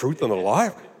way, the truth, and the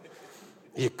life?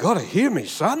 You've got to hear me,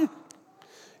 son.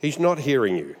 He's not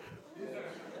hearing you.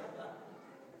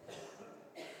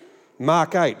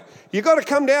 Mark 8, you've got to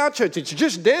come to our church. It's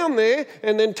just down there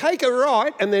and then take a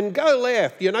right and then go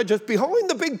left, just behind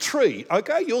the big tree,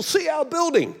 okay? You'll see our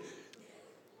building.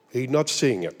 He's not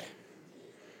seeing it.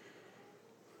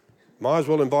 Might as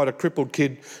well invite a crippled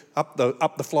kid up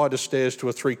the flight of stairs to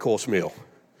a 3-course meal.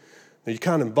 Now, you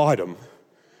can't invite them.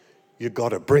 You've got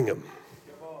to bring them.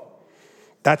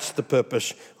 That's the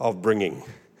purpose of bringing.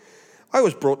 I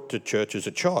was brought to church as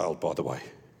a child, by the way.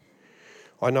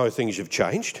 I know things have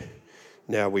changed.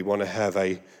 Now we want to have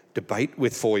a debate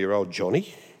with 4-year-old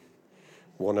Johnny.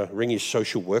 Want to ring his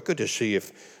social worker to see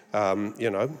if, My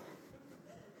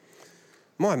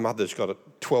mother's got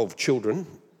 12 children,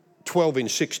 12 in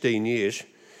 16 years.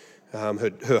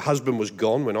 Her husband was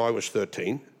gone when I was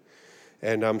 13.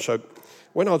 And so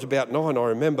when I was about 9, I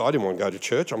remember I didn't want to go to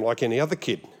church. I'm like any other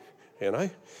kid,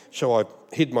 So I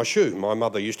hid my shoe. My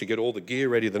mother used to get all the gear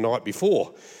ready the night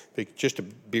before, just to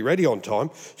be ready on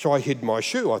time. So I hid my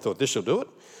shoe. I thought, this will do it.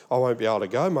 I won't be able to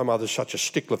go. My mother's such a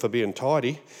stickler for being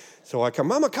tidy. So I come,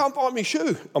 Mum, I can't find my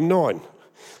shoe. I'm 9.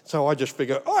 So I just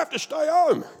figure, I have to stay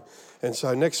home. And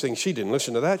so next thing, she didn't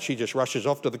listen to that. She just rushes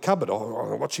off to the cupboard.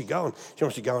 Oh, what's she going? She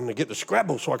wants to go in and get the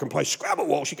Scrabble so I can play Scrabble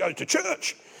while she goes to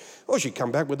church. Well, she'd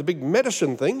come back with a big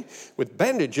medicine thing with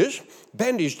bandages,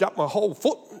 bandaged up my whole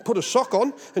foot, put a sock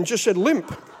on, and just said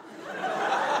limp.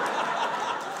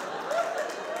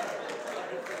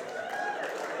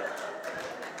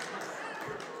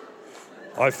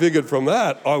 I figured from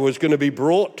that I was going to be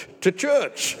brought to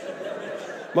church.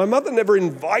 My mother never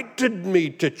invited me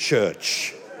to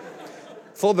church.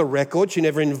 For the record, she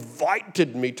never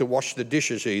invited me to wash the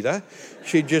dishes either.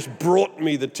 She just brought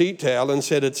me the tea towel and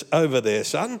said, it's over there,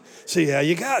 son. See how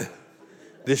you go.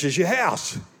 This is your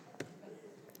house.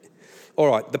 All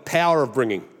right, the power of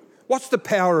bringing. What's the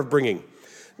power of bringing?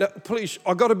 Now, please,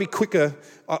 I've got to be quicker.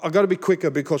 I've got to be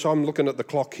quicker because I'm looking at the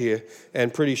clock here,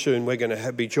 and pretty soon we're going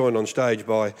to be joined on stage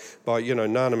by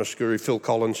Nana Muscuri, Phil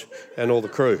Collins, and all the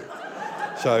crew.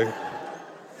 So...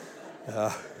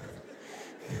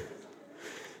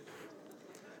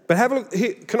 But have a look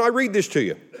here. Can I read this to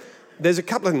you? There's a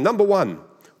couple of things. Number 1,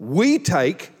 we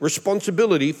take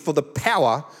responsibility for the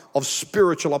power of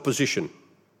spiritual opposition.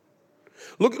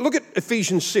 Look at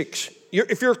Ephesians 6.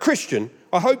 If you're a Christian,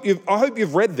 I hope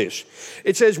you've read this.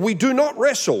 It says, we do not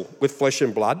wrestle with flesh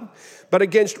and blood, but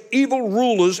against evil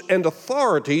rulers and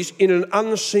authorities in an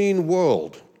unseen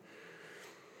world.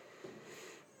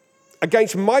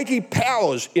 Against mighty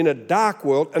powers in a dark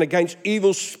world and against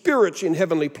evil spirits in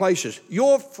heavenly places.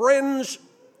 Your friends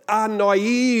are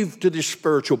naive to this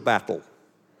spiritual battle.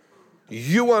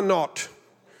 You are not.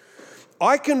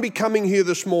 I can be coming here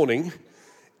this morning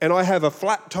and I have a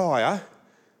flat tire.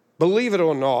 Believe it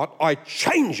or not, I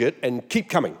change it and keep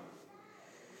coming.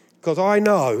 Because I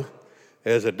know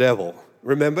there's a devil.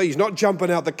 Remember, he's not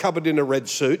jumping out the cupboard in a red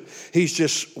suit. He's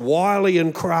just wily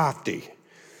and crafty.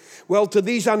 Well, to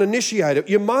these uninitiated,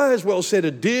 you might as well set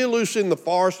a deer loose in the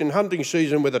forest in hunting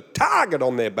season with a target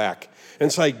on their back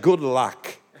and say, good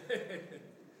luck.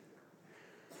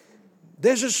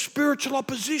 There's a spiritual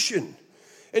opposition.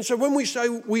 And so when we say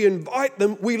we invite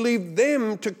them, we leave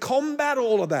them to combat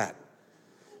all of that.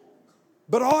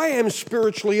 But I am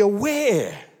spiritually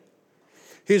aware.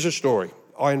 Here's a story.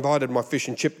 I invited my fish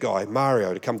and chip guy,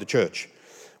 Mario, to come to church.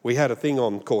 We had a thing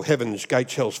on called Heaven's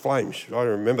Gates, Hell's Flames. I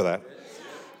remember that.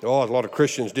 Oh, a lot of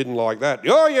Christians didn't like that.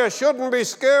 Oh, you shouldn't be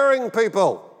scaring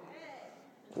people.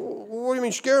 What do you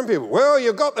mean scaring people? Well,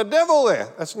 you've got the devil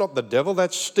there. That's not the devil,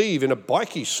 that's Steve in a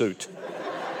bikie suit.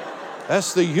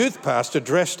 That's the youth pastor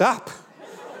dressed up.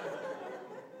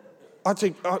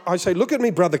 I say, look at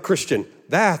me, brother Christian.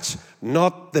 That's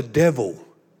not the devil.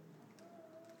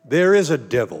 There is a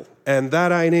devil, and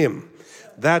that ain't him.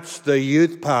 That's the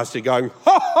youth pastor going,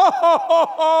 ho, ho, ho, ho,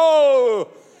 ho,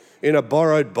 in a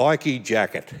borrowed bikie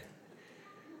jacket.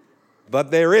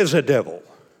 But there is a devil.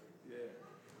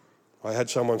 I had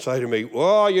someone say to me,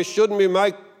 well, you shouldn't be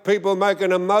people make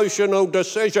an emotional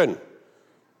decision.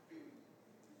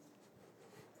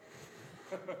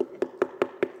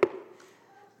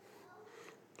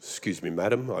 Excuse me,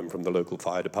 madam, I'm from the local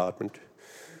fire department.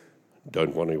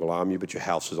 Don't want to alarm you, but your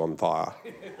house is on fire.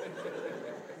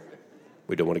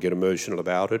 We don't want to get emotional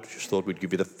about it. Just thought we'd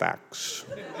give you the facts.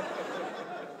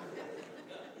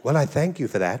 Well, I thank you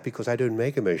for that because I don't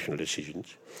make emotional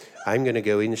decisions. I'm going to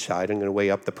go inside. I'm going to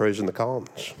weigh up the pros and the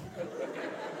cons.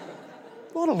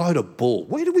 What a load of bull.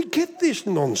 Where do we get this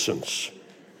nonsense?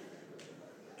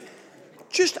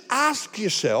 Just ask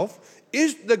yourself,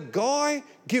 is the guy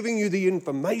giving you the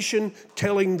information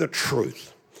telling the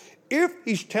truth? If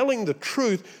he's telling the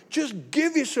truth, just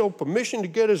give yourself permission to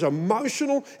get as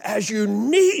emotional as you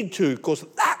need to, because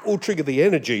that will trigger the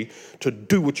energy to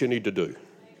do what you need to do.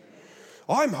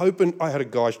 I'm hoping, I had a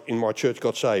guy in my church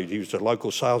got saved. He was a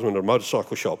local salesman at a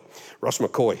motorcycle shop, Russ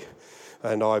McCoy.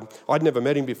 And I'd never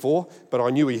met him before, but I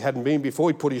knew he hadn't been before.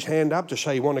 He put his hand up to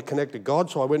say he wanted to connect to God,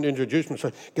 so I went to introduce him and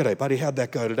said, "G'day, buddy, how'd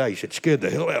that go today?" He said, "Scared the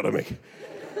hell out of me."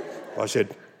 I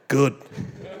said, "Good.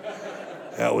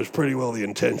 That was pretty well the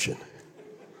intention."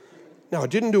 Now, I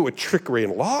didn't do it with trickery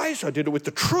and lies. I did it with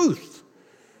the truth.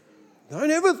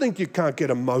 Don't ever think you can't get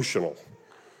emotional.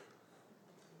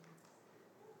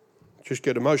 Just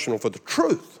get emotional for the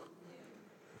truth.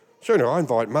 So anyway, I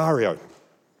invite Mario.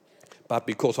 But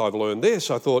because I've learned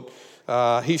this, I thought,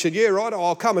 he said, "Yeah, right,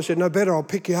 I'll come." I said, "No, better, I'll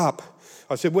pick you up."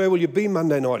 I said, "Where will you be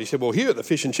Monday night?" He said, "Well, here at the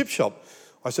fish and chip shop."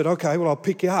 I said, "Okay, well, I'll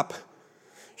pick you up."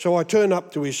 So I turned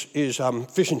up to his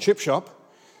fish and chip shop,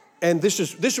 and this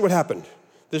is what happened.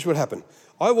 This is what happened.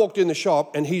 I walked in the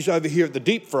shop, and he's over here at the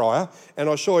deep fryer, and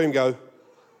I saw him go.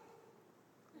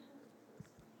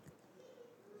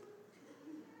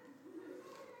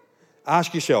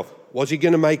 Ask yourself, was he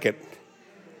going to make it?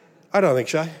 I don't think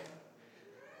so.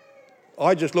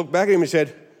 I just looked back at him and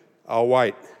said, "I'll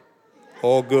wait.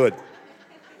 All good."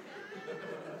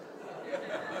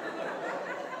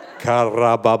 No,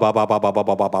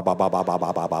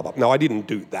 I didn't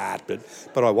do that,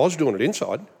 but I was doing it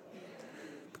inside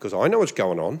because I know what's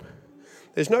going on.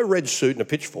 There's no red suit and a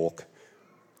pitchfork,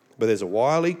 but there's a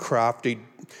wily, crafty...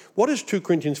 What does 2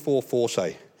 Corinthians 4:4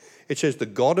 say? It says, "The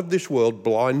God of this world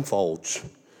blindfolds,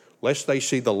 lest they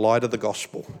see the light of the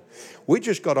gospel." We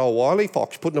just got old Wily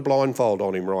Fox putting a blindfold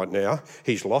on him right now.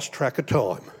 He's lost track of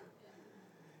time.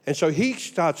 And so he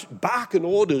starts barking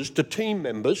orders to team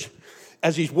members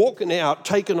as he's walking out,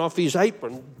 taking off his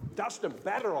apron, dust and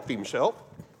batter off himself.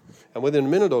 And within a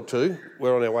minute or two,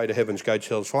 we're on our way to Heaven's Gates,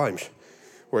 Hell's Flames,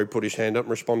 where he put his hand up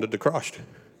and responded to Christ.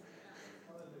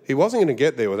 He wasn't going to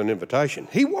get there with an invitation.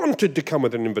 He wanted to come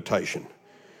with an invitation.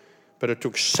 But it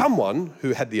took someone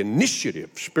who had the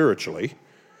initiative spiritually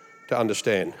to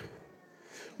understand.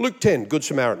 Luke 10, Good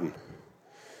Samaritan.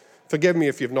 Forgive me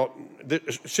if you've not...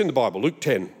 It's in the Bible, Luke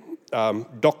 10.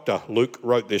 Dr. Luke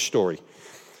wrote this story.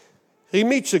 He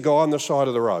meets a guy on the side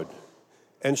of the road.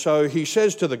 And so he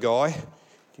says to the guy,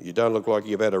 "You don't look like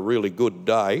you've had a really good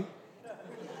day."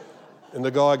 And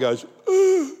the guy goes,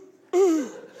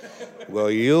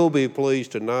 "Well, you'll be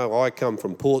pleased to know I come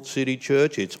from Port City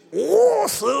Church. It's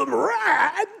awesome,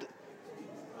 rad.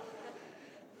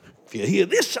 If you hear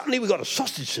this Sunday, we've got a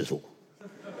sausage sizzle.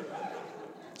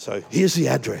 So here's the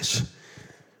address.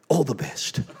 All the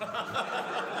best."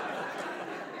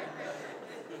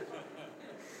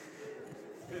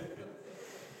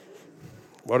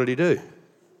 What did he do?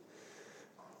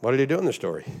 What did he do in the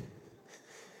story?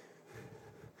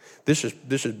 This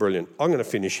is brilliant. I'm going to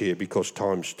finish here because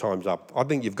time's up. I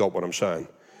think you've got what I'm saying.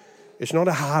 It's not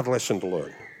a hard lesson to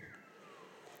learn.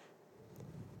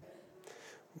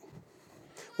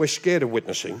 We're scared of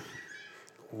witnessing.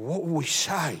 What will we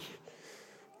say?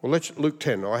 Well, let's Luke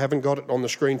 10. I haven't got it on the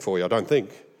screen for you, I don't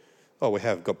think. Oh, we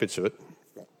have got bits of it.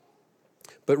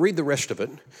 But read the rest of it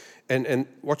and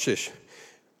watch this.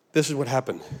 This is what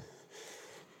happened.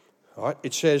 All right,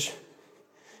 it says,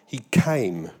 he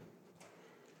came.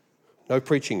 No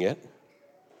preaching yet.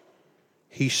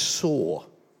 He saw.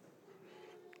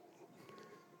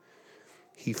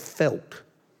 He felt.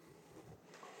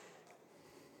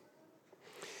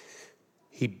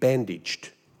 He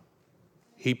bandaged.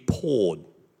 He poured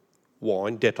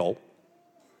wine, Dettol,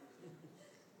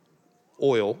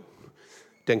 oil,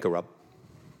 Denkerub.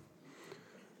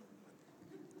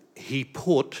 He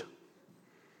put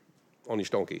on his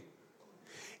donkey.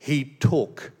 He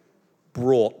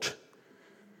brought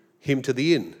him to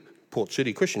the inn, Port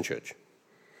City Christian Church.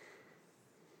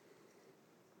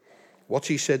 What's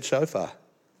he said so far?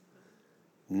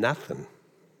 Nothing.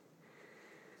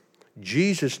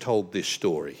 Jesus told this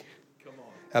story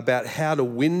about how to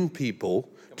win people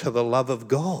to the love of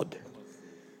God.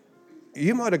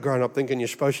 You might have grown up thinking you're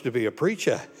supposed to be a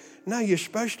preacher. No, you're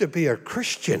supposed to be a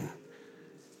Christian.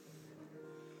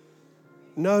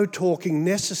 No talking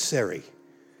necessary.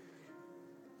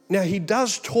 Now, he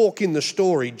does talk in the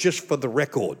story just for the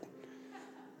record.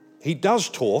 He does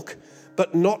talk,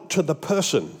 but not to the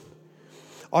person.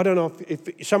 I don't know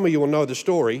if some of you will know the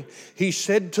story. He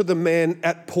said to the man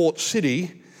at Port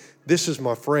City, "This is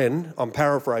my friend," I'm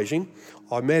paraphrasing,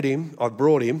 "I met him, I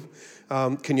brought him,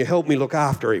 can you help me look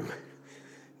after him?"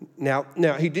 Now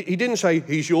he didn't say,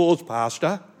 "He's yours,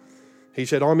 Pastor." He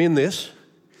said, "I'm in this.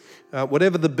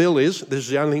 Whatever the bill is," this is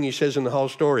the only thing he says in the whole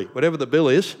story, "whatever the bill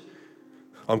is,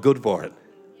 I'm good for it."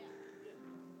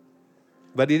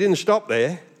 But he didn't stop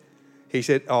there. He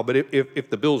said, "Oh, but if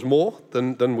the bill's more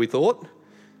than we thought,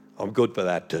 I'm good for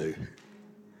that too."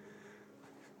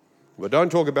 But don't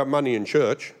talk about money in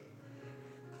church.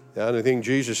 The only thing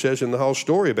Jesus says in the whole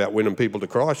story about winning people to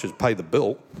Christ is pay the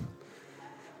bill.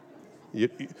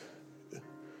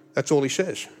 That's all he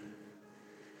says.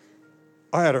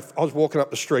 I was walking up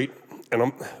the street,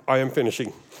 and I am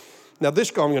finishing. Now,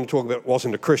 this guy I'm going to talk about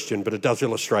wasn't a Christian, but it does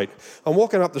illustrate. I'm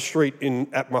walking up the street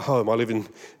at my home. I live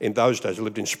in those days, I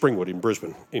lived in Springwood in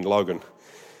Brisbane, in Logan.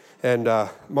 And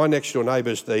my next door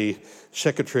neighbour's the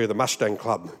secretary of the Mustang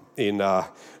Club in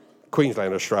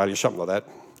Queensland, Australia, something like that.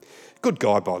 Good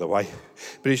guy, by the way.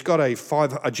 But he's got a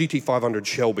GT500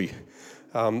 Shelby.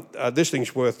 This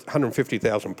thing's worth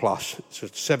 $150,000 plus. It's a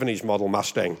 70s model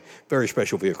Mustang, very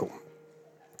special vehicle.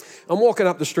 I'm walking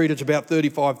up the street, it's about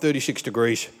 35, 36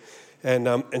 degrees.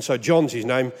 And so John's his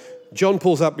name. John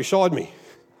pulls up beside me.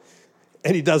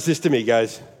 And he does this to me, he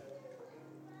goes,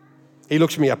 he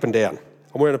looks me up and down.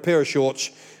 I'm wearing a pair of shorts,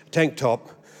 a tank top.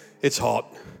 It's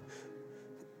hot.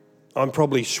 I'm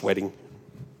probably sweating.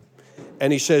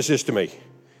 And he says this to me,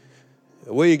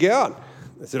 "Where you going?"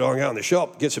 I said, "I'm going to the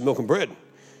shop, get some milk and bread."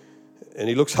 And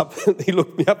he looked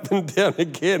me up and down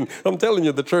again. I'm telling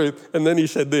you the truth. And then he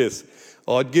said this,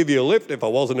 "I'd give you a lift if I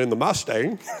wasn't in the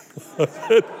Mustang."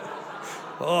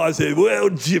 I said, "Well,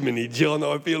 Jiminy John,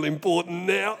 I feel important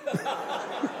now."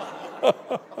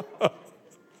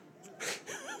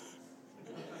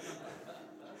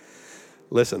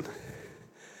 Listen,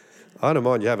 I don't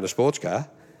mind you having a sports car.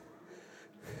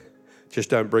 Just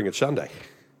don't bring it Sunday.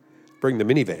 Bring the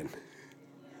minivan.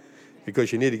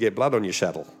 Because you need to get blood on your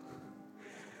saddle.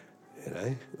 You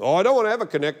know? "Oh, I don't want to have a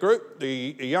connect group.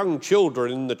 The young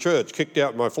children in the church kicked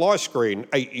out my fly screen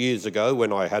 8 years ago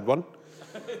when I had one."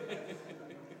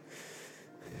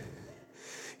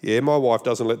 Yeah, my wife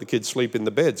doesn't let the kids sleep in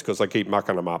the beds because I keep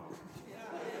mucking them up.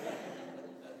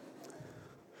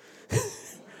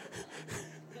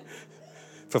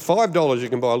 For $5, you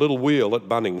can buy a little wheel at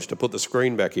Bunnings to put the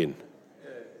screen back in.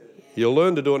 You'll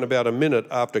learn to do it in about a minute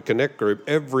after Connect Group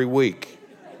every week.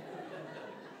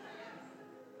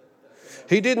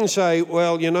 He didn't say,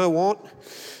 "Well, you know what?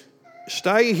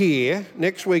 Stay here.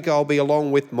 Next week I'll be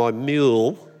along with my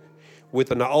mule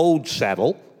with an old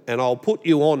saddle and I'll put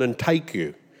you on and take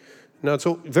you." No, it's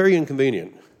all very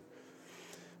inconvenient.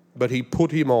 But he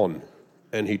put him on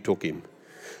and he took him.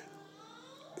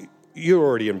 You're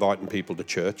already inviting people to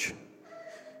church.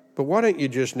 But why don't you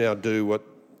just now do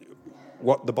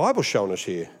what the Bible's showing us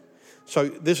here? So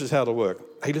this is how it'll work.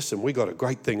 "Hey, listen, we got a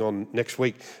great thing on next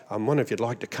week. I wonder if you'd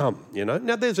like to come, you know."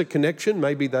 Now, there's a connection.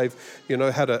 Maybe they've,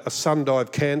 had a son die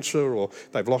of cancer or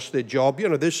they've lost their job.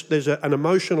 There's an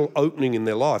emotional opening in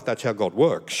their life. That's how God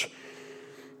works.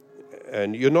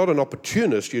 And you're not an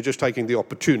opportunist. You're just taking the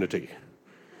opportunity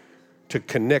to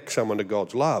connect someone to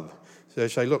God's love. So they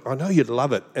say, "Look, I know you'd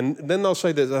love it." And then they'll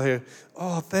say that,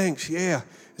 "Oh, thanks, yeah."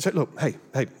 I say, "Look, hey,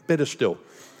 better still.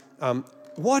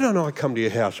 Why don't I come to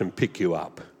your house and pick you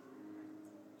up?"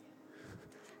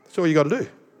 That's all you got to do.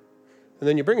 And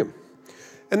then you bring them.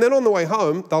 And then on the way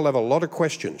home, they'll have a lot of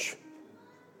questions.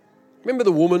 Remember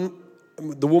the woman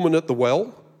at the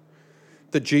well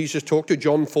that Jesus talked to,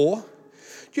 John 4?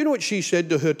 Do you know what she said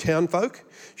to her townfolk?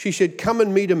 She said, "Come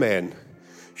and meet a man."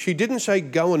 She didn't say,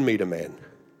 "Go and meet a man."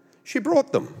 She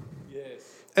brought them. Yes.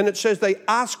 And it says they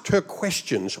asked her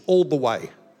questions all the way.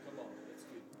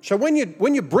 So when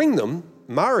you bring them,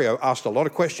 Mario asked a lot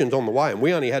of questions on the way, and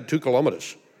we only had 2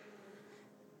 kilometres.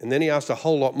 And then he asked a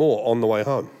whole lot more on the way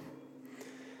home.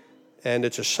 And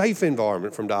it's a safe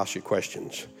environment for him to ask you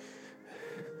questions.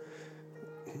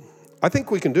 I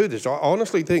think we can do this. I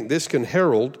honestly think this can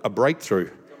herald a breakthrough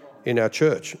in our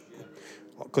church.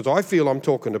 Because I feel I'm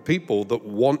talking to people that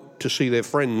want to see their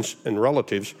friends and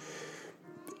relatives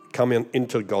come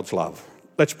into God's love.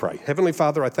 Let's pray. Heavenly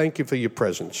Father, I thank you for your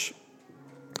presence.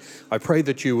 I pray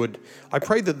that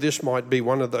this might be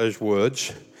one of those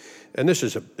words, and this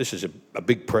is a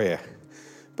big prayer,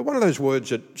 but one of those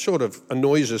words that sort of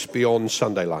annoys us beyond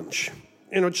Sunday lunch.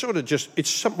 It's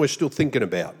something we're still thinking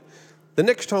about. The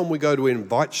next time we go to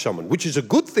invite someone, which is a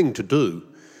good thing to do,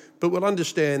 but we'll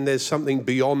understand there's something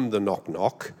beyond the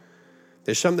knock-knock.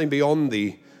 There's something beyond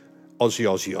the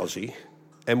Aussie.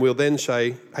 And we'll then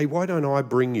say, hey, why don't I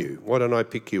bring you? Why don't I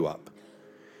pick you up?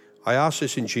 I ask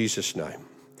this in Jesus' name.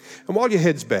 And while your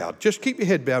head's bowed, just keep your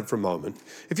head bowed for a moment.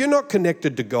 If you're not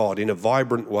connected to God in a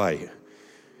vibrant way,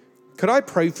 could I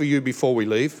pray for you before we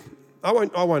leave? I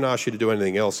won't ask you to do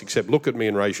anything else except look at me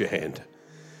and raise your hand.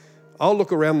 I'll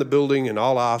look around the building and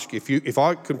I'll ask if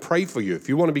I can pray for you. If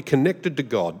you want to be connected to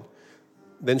God,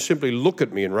 then simply look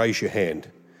at me and raise your hand.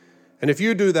 And if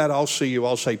you do that, I'll see you.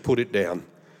 I'll say, put it down.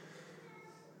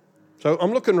 So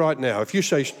I'm looking right now. If you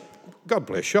say, God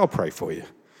bless you, I'll pray for you.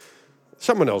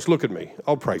 Someone else, look at me.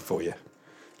 I'll pray for you.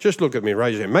 Just look at me and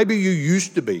raise your hand. Maybe you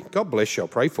used to be. God bless you, I'll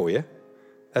pray for you.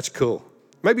 That's cool.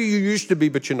 Maybe you used to be,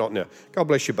 but you're not now. God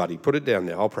bless you, buddy. Put it down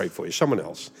now. I'll pray for you. Someone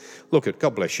else. Look at,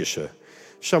 God bless you, sir.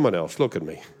 Someone else, look at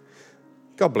me.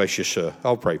 God bless you, sir.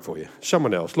 I'll pray for you.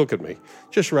 Someone else, look at me.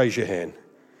 Just raise your hand.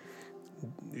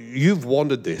 You've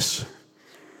wanted this.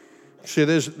 See,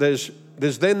 there's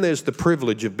the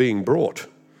privilege of being brought.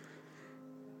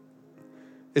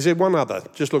 Is there one other?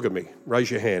 Just look at me. Raise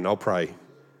your hand. I'll pray.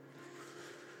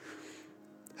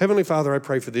 Heavenly Father, I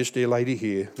pray for this dear lady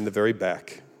here in the very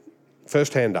back.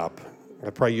 First hand up. I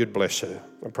pray you'd bless her.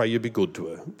 I pray you'd be good to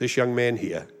her. This young man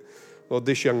here. Lord,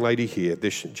 this young lady here,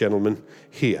 this gentleman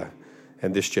here,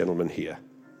 and this gentleman here.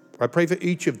 I pray for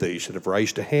each of these that have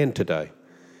raised a hand today.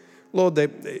 Lord,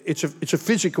 it's a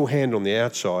physical hand on the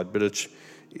outside, but it's,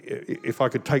 if I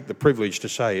could take the privilege to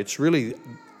say, it's really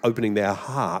opening their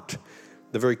heart,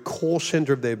 the very core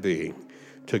center of their being,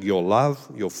 to your love,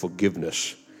 your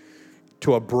forgiveness,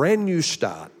 to a brand new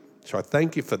start. So I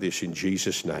thank you for this in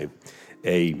Jesus' name.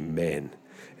 Amen.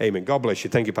 Amen. God bless you.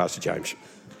 Thank you, Pastor James.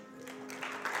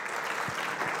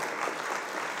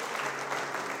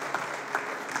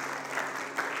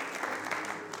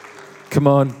 Come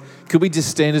on. Could we just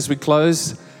stand as we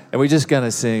close? And we're just going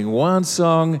to sing one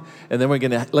song, and then we're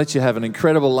going to let you have an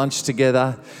incredible lunch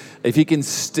together. If you can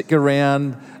stick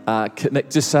around,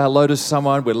 connect, just say hello to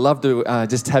someone. We'd love to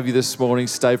just have you this morning.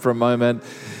 Stay for a moment.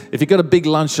 If you've got a big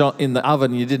lunch in the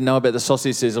oven and you didn't know about the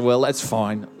sausages, well, that's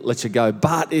fine. Let you go.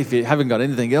 But if you haven't got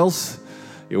anything else,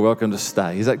 you're welcome to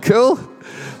stay. Is that cool?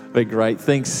 Be great.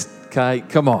 Thanks, Kate.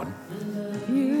 Come on.